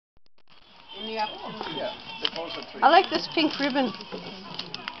Yeah, they close at 3. I like this pink ribbon.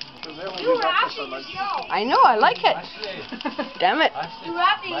 You wrapped it yourself. I know, I like it. Damn it. You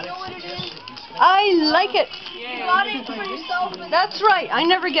wrapped it, you know what it is? I like it. You got it for yourself. That's right. I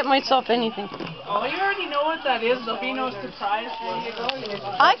never get myself anything. Oh, you already know what that is. There'll be no surprise for you.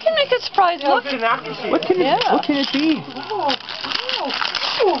 I can make a surprise. Look. What can it be?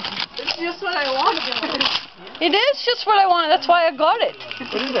 It's just what I wanted. It is just what I wanted. That's why I got it.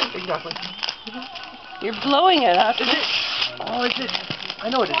 What is it exactly? You're blowing it up. Is it? Oh, is it? I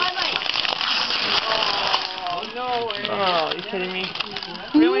know what it is. Oh, no way. Oh, you kidding me?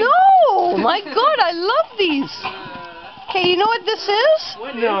 No! My God, I love these. Okay, you know what this is?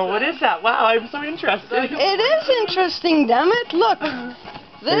 No, what is that? Wow, I'm so interested. It is interesting, damn it. Look.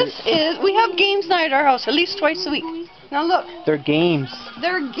 This is, we have games night at our house at least twice a week. Now look. They're games.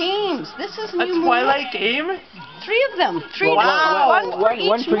 They're games. This is A new Twilight game? 3 of them. 3 Wow.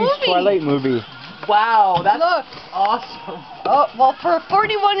 one for each Twilight movie. Wow, that's Look. awesome. Oh, well, for a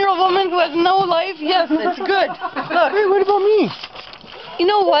 41-year-old woman who has no life, yes, it's good. Look. Hey, what about me? You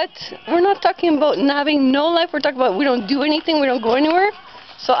know what? We're not talking about having no life. We're talking about we don't do anything. We don't go anywhere.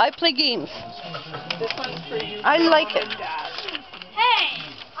 So I play games. This one's for you. I like it. Hey,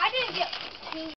 I didn't get